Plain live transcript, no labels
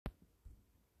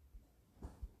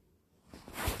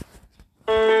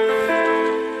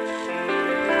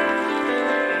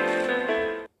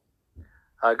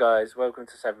Hi guys, welcome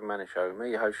to Savvy Money Show.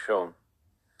 Me, your host Sean.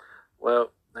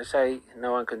 Well, they say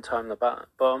no one can time the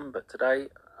bomb, but today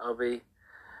I'll be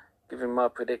giving my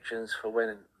predictions for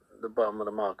when the bottom of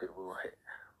the market will hit.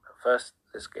 But first,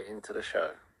 let's get into the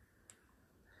show.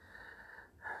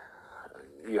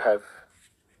 You have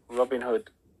Robinhood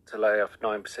to lay off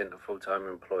 9% of full-time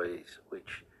employees,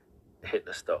 which hit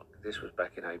the stock. This was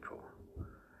back in April.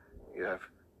 You have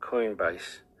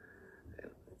Coinbase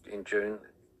in June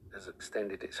has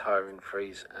extended its hiring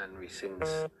freeze and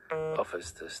rescinds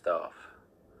offers to staff.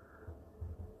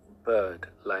 Bird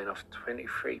laying off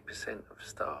 23% of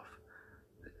staff.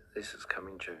 This has come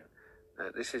in June. Now,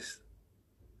 this is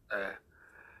an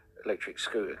electric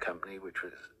scooter company which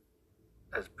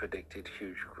has predicted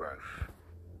huge growth.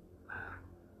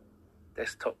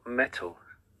 Desktop Metal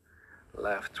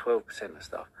lay off 12% of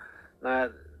staff.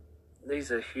 Now,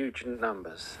 these are huge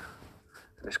numbers,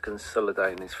 and it's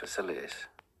consolidating its facilities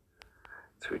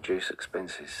to reduce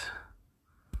expenses.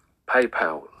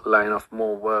 PayPal laying off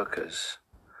more workers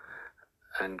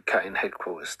and cutting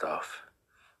headquarters staff.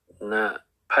 Now,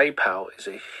 PayPal is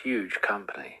a huge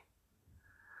company.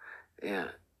 Yeah,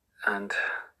 and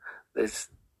these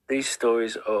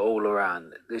stories are all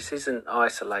around. This isn't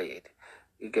isolated.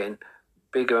 You're getting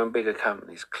bigger and bigger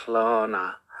companies,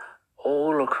 Klarna,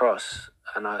 all across.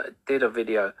 And I did a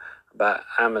video about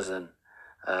Amazon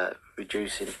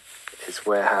reducing its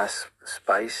warehouse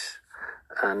space,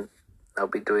 and I'll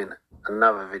be doing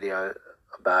another video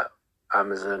about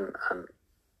Amazon and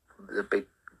the big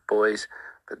boys.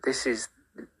 But this is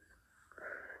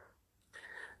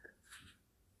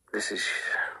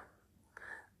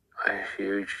a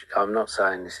huge. I'm not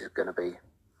saying this is going to be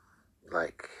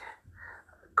like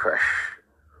crash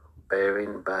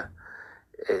bearing, but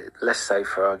let's say,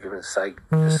 for argument's sake,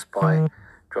 the SPY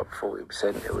dropped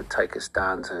 40%. It would take us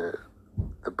down to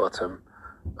the bottom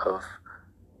of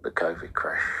the COVID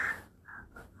crash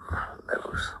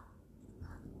levels.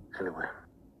 Anyway,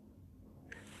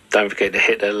 don't forget to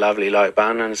hit the lovely like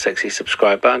button and the sexy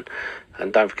subscribe button,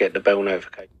 and don't forget the bell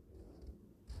notification.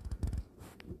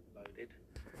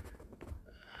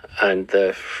 And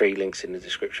the free links in the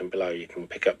description below. You can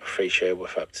pick up a free share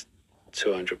worth up to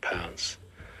 £200.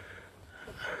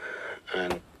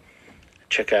 And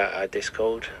check out our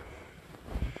Discord.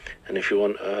 And if you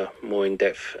want a more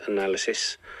in-depth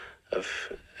analysis of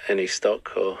any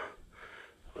stock or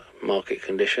market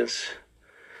conditions,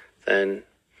 then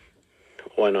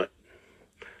why not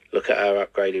look at our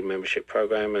upgraded membership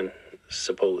program and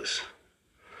support us.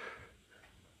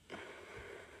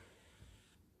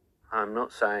 I'm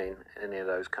not saying any of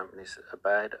those companies are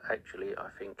bad. Actually, I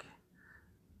think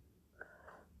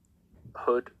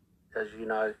Hood, as you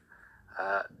know,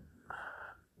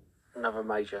 another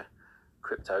major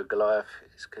crypto Goliath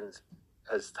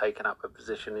has taken up a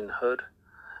position in Hood.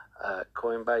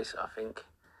 Coinbase, I think,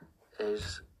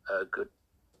 is a good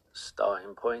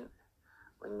starting point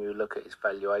when you look at its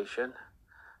valuation.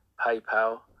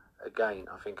 PayPal, again,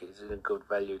 I think is in a good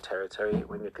value territory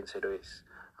when you consider it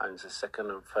owns the second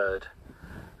and third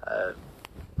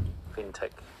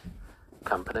fintech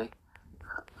company.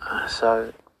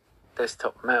 So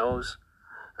Desktop Metals,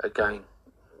 again,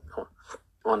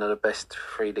 one of the best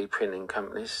 3D printing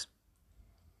companies.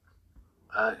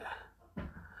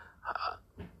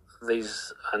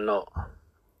 These are not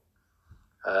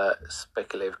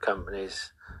speculative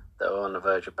companies that are on the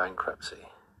verge of bankruptcy.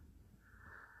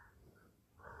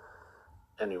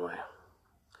 Anyway,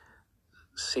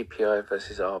 CPI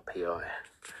versus RPI.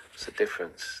 What's the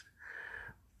difference?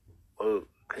 Well,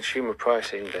 Consumer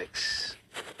Price Index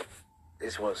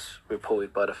is what's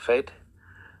reported by the Fed,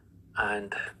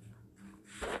 and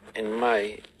in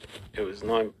May it was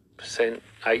 9%,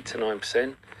 8 to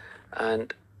 9%,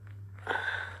 and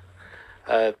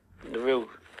the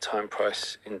real-time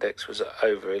price index was at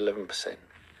over 11%.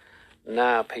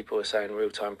 Now people are saying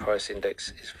real-time price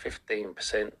index is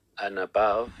 15% and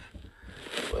above,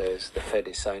 whereas the Fed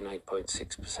is saying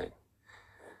 8.6%.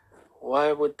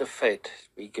 Why would the Fed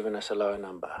be giving us a lower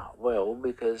number? Well,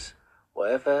 because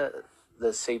whatever the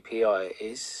CPI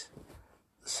is,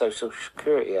 Social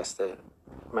Security has to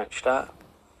match that.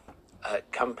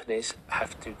 Companies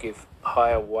have to give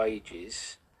higher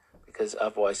wages because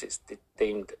otherwise it's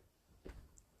deemed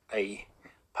a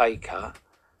pay cut.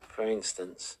 For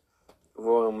instance,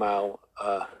 Royal Mail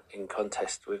are in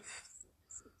contest with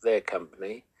their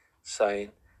company,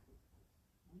 saying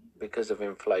because of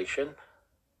inflation,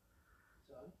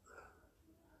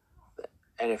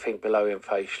 anything below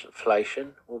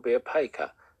inflation will be a pay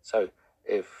cut. So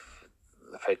if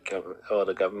the Fed or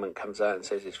the government comes out and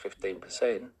says it's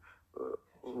 15%,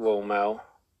 Royal Mail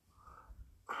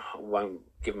won't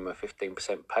give them a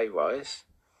 15% pay rise.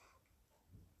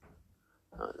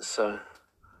 So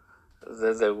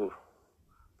they will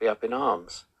be up in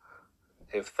arms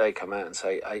if they come out and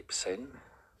say 8%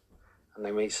 and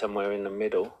they meet somewhere in the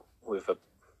middle with a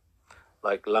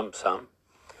lump sum.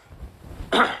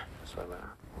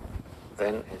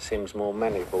 Then it seems more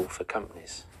manageable for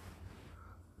companies.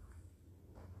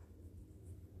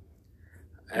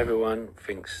 Everyone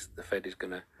thinks the Fed is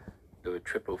going to do a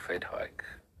triple Fed hike.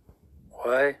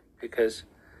 Why? Because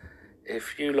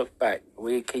if you look back,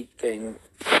 we keep getting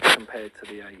compared to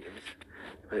the 80s.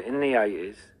 But in the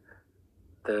 80s,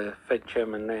 the Fed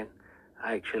chairman then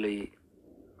actually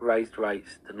raised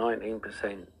rates to 19%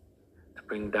 to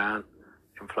bring down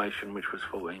inflation, which was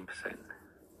 14%.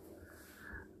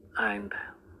 And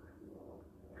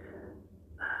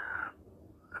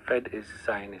the Fed is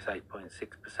saying it's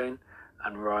 8.6%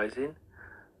 and rising.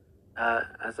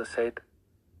 As I said,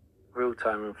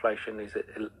 real-time inflation is at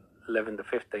 11 to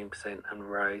 15% and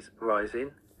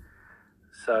rising.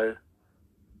 So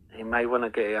he may want to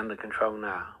get it under control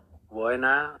now. Why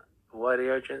now? Why the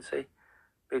urgency?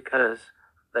 Because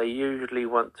they usually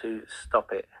want to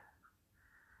stop it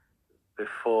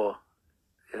before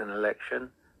an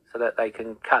election so that they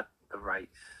can cut the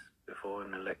rates before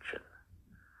an election.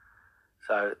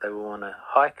 So they will want to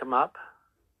hike them up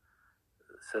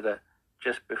so that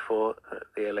just before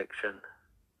the election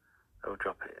they'll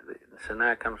drop it. So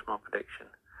now comes my prediction.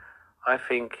 I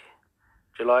think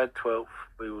July 12th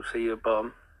we will see a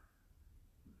bomb.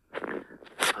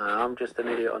 I'm just an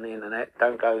idiot on the internet.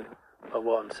 Don't go by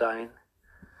what I'm saying.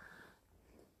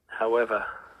 However,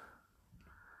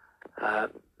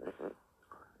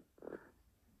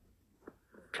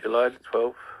 July the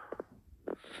 12th,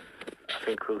 I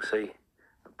think we'll see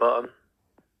a bottom,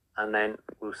 and then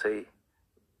we'll see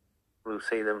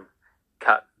them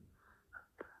cut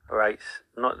rates,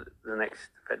 not the next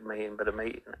Fed meeting, but a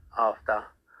meeting after,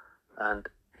 and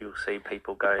you'll see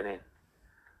people going in,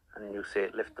 and you'll see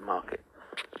it lift the market.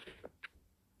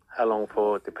 How long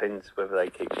for depends whether they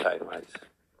keep cutting rates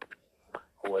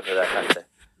or whether they have to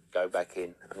go back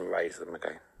in and raise them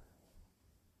again.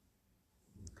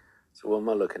 So what am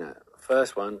I looking at?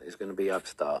 First one is going to be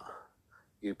Upstart,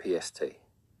 UPST.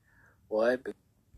 Why?